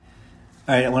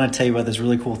All right, I want to tell you about this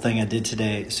really cool thing I did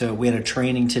today. So we had a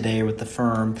training today with the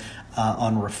firm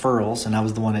on referrals, and I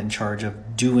was the one in charge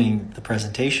of doing the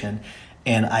presentation.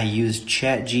 And I used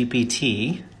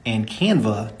ChatGPT and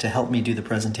Canva to help me do the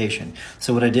presentation.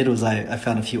 So what I did was I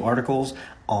found a few articles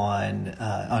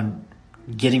on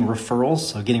getting referrals,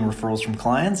 so getting referrals from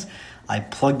clients. I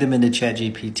plugged them into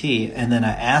ChatGPT, and then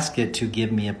I asked it to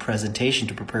give me a presentation,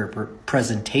 to prepare a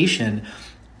presentation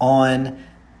on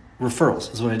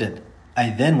referrals is what I did. I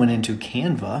then went into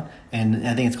Canva, and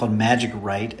I think it's called Magic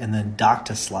Write, and then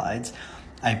Docta Slides.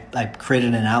 I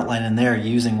created an outline in there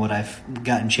using what I've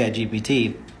got in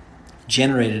ChatGPT,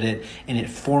 generated it, and it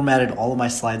formatted all of my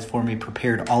slides for me,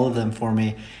 prepared all of them for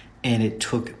me, and it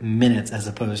took minutes as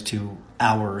opposed to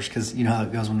hours, because you know how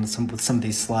it goes with some of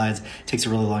these slides. It takes a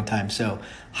really long time. So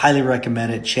highly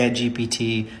recommend it.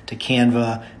 ChatGPT to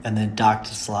Canva, and then Docta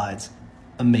Slides.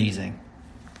 Amazing.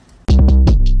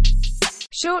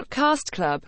 Shortcast Club.